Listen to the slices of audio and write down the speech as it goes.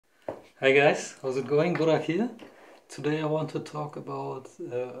Hi guys, how's it going? Burak here. Today I want to talk about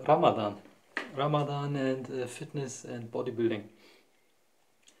Ramadan and fitness and bodybuilding.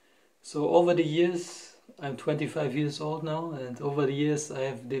 So over the years, I'm 25 years old now, and over the years I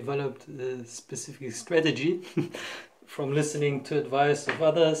have developed a specific strategy from listening to advice of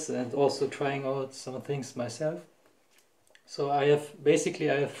others and also trying out some things myself. So I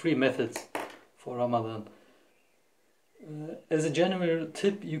have three methods for Ramadan. As a general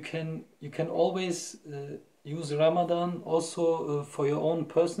tip, you can always use Ramadan also for your own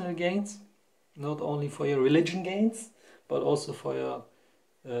personal gains, not only for your religion gains, but also for your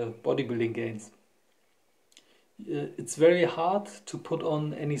bodybuilding gains. It's very hard to put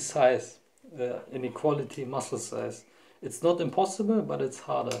on any size, any quality muscle size. It's not impossible, but it's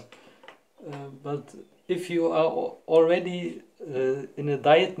harder. But if you are already in a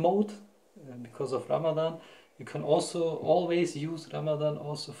diet mode because of Ramadan, you can also always use Ramadan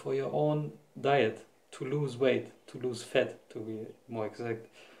also for your own diet, to lose weight, to lose fat, to be more exact.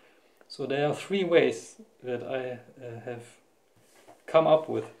 So there are three ways that I have come up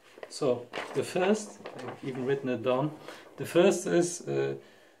with. So the first, I've even written it down, the first is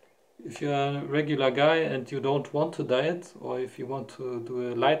if you're a regular guy and you don't want to diet, or if you want to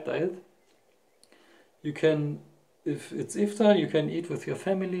do a light diet, you can, if it's iftar, you can eat with your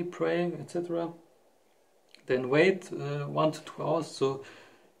family, praying, etc. Then wait 1 to 2 hours, so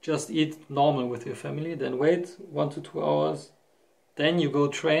just eat normal with your family, then wait 1 to 2 hours, then you go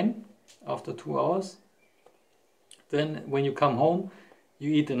train after 2 hours. Then when you come home,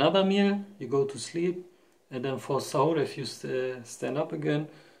 you eat another meal, you go to sleep, and then for sahur, if you stand up again,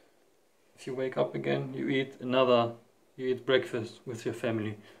 if you wake up again, you eat breakfast with your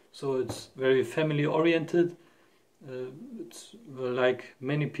family. So it's very family oriented. It's like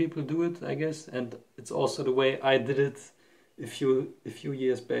many people do it, I guess, and it's also the way I did it a few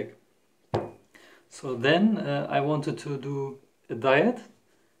years back. So then I wanted to do a diet,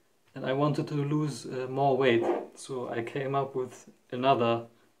 and I wanted to lose more weight. So I came up with another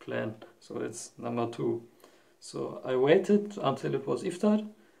plan. So it's number 2. So I waited until it was iftar,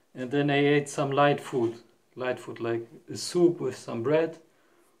 and then I ate some light food like a soup with some bread,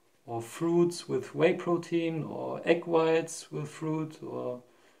 or fruits with whey protein, or egg whites with fruit, or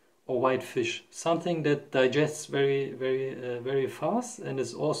white fish. Something that digests very fast and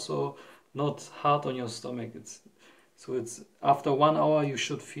is also not hard on your stomach. It's after 1 hour you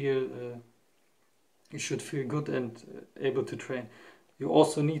should feel good and able to train. You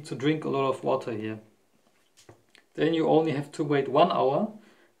also need to drink a lot of water here. Then you only have to wait 1 hour.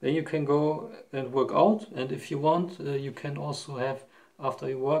 Then you can go and work out, and if you want, you can also have, after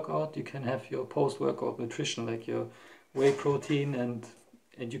you work out, you can have your post-workout nutrition, like your whey protein, and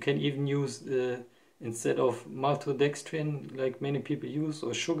you can even use, instead of maltodextrin, like many people use,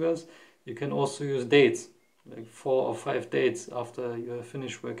 or sugars, you can also use dates, like 4 or 5 dates after you have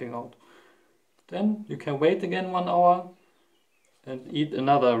finished working out. Then you can wait again 1 hour and eat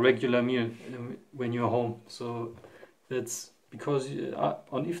another regular meal when you're home. So that's because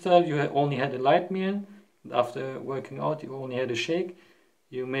on iftar you only had a light meal. After working out you only had a shake.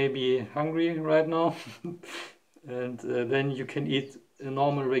 You may be hungry right now, and then you can eat a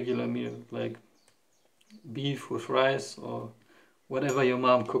normal regular meal, like beef with rice, or whatever your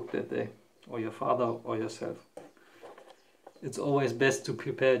mom cooked that day, or your father, or yourself. It's always best to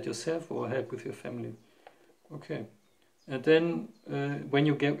prepare it yourself or help with your family. Okay, and then when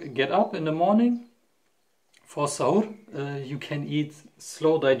you get up in the morning for sahur, you can eat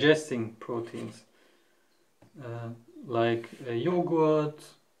slow digesting proteins. Like yogurt,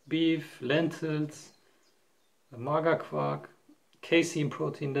 beef, lentils, magerquark, casein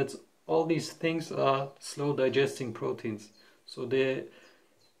protein. All these things are slow digesting proteins. So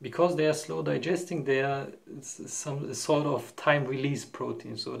because they are slow digesting, they are some sort of time release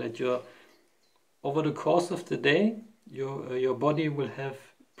protein, so that over the course of the day your body will have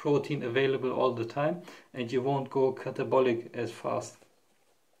protein available all the time, and you won't go catabolic as fast.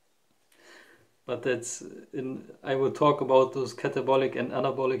 But I will talk about those catabolic and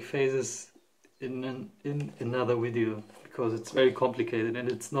anabolic phases in another video, because it's very complicated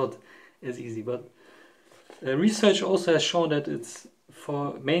and it's not as easy. But research also has shown that it's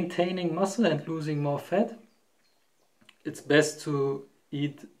for maintaining muscle and losing more fat, it's best to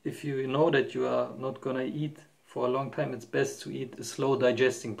eat, if you know that you are not gonna eat for a long time, it's best to eat a slow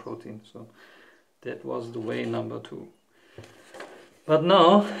digesting protein. So that was the way number 2. But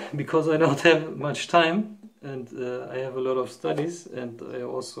now, because I don't have much time, and I have a lot of studies, and I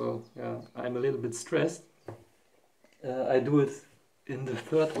also, I'm a little bit stressed, I do it in the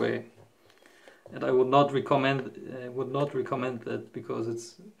third way. And I would not recommend that,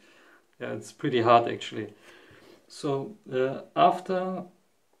 because yeah, it's pretty hard actually. So after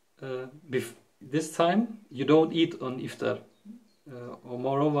this time you don't eat on iftar, or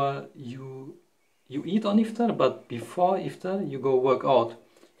moreover you eat on iftar, but before iftar you go work out.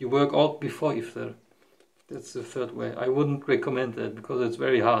 You work out before iftar. That's the third way. I wouldn't recommend that because it's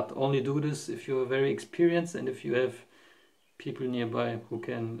very hard. Only do this if you're very experienced and if you have people nearby who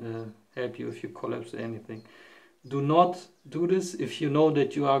can help you if you collapse or anything. Do not do this if you know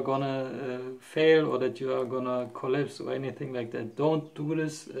that you are gonna fail or that you are gonna collapse or anything like that. Don't do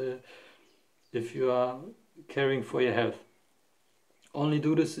this if you are caring for your health. Only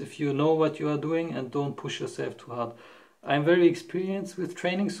do this if you know what you are doing and don't push yourself too hard. I'm very experienced with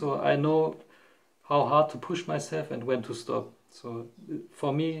training, so I know how hard to push myself and when to stop. So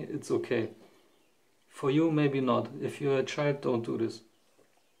for me, it's okay. For you, maybe not. If you're a child, don't do this.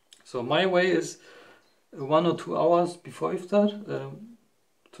 So my way is 1 or 2 hours before iftar.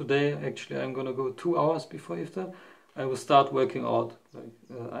 Today, actually, I'm gonna go 2 hours before iftar. I will start working out.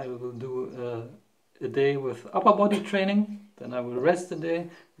 I will do a day with upper body training, then I will rest a day,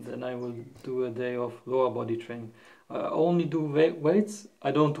 then I will do a day of lower body training. I only do weights.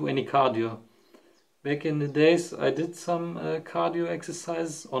 I don't do any cardio. Back in the days, I did some cardio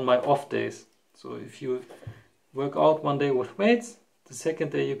exercises on my off days. So if you work out one day with weights, the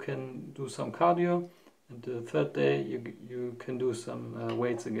second day you can do some cardio, and the third day you can do some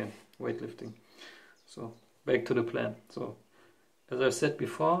weights again, weightlifting. So back to the plan. So as I've said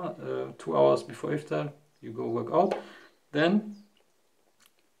before, 2 hours before iftar, you go work out. Then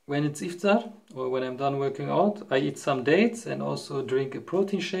when it's iftar, or when I'm done working out, I eat some dates and also drink a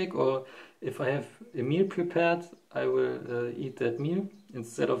protein shake, or if I have a meal prepared, I will eat that meal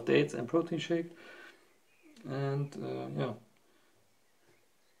instead of dates and protein shake. And yeah,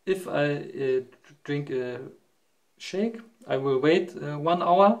 if I drink a shake, I will wait 1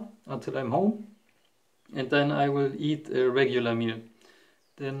 hour until I'm home, and then I will eat a regular meal.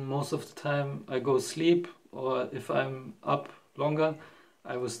 Then most of the time I go sleep, or if I'm up longer,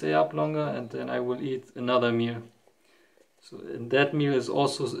 I will stay up longer, and then I will eat another meal. So, and that meal is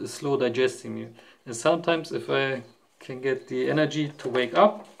also a slow digesting meal. And sometimes if I can get the energy to wake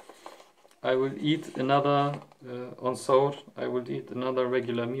up, I will eat another on sahur, I will eat another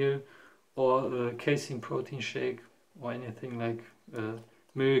regular meal, or a casein protein shake, or anything like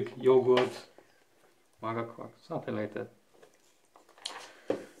milk, yogurt, magerquark, something like that.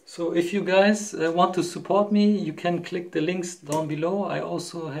 So if you guys want to support me, you can click the links down below. I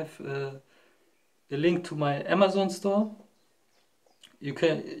also have a link to my Amazon store. You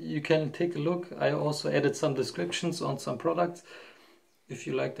can take a look. I also added some descriptions on some products if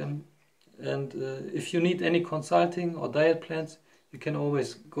you like them. And if you need any consulting or diet plans, you can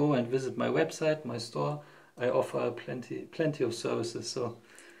always go and visit my website, my store. I offer plenty of services. So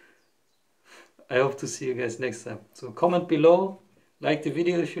I hope to see you guys next time. So comment below, like the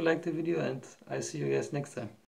video if you like the video, and I see you guys next time.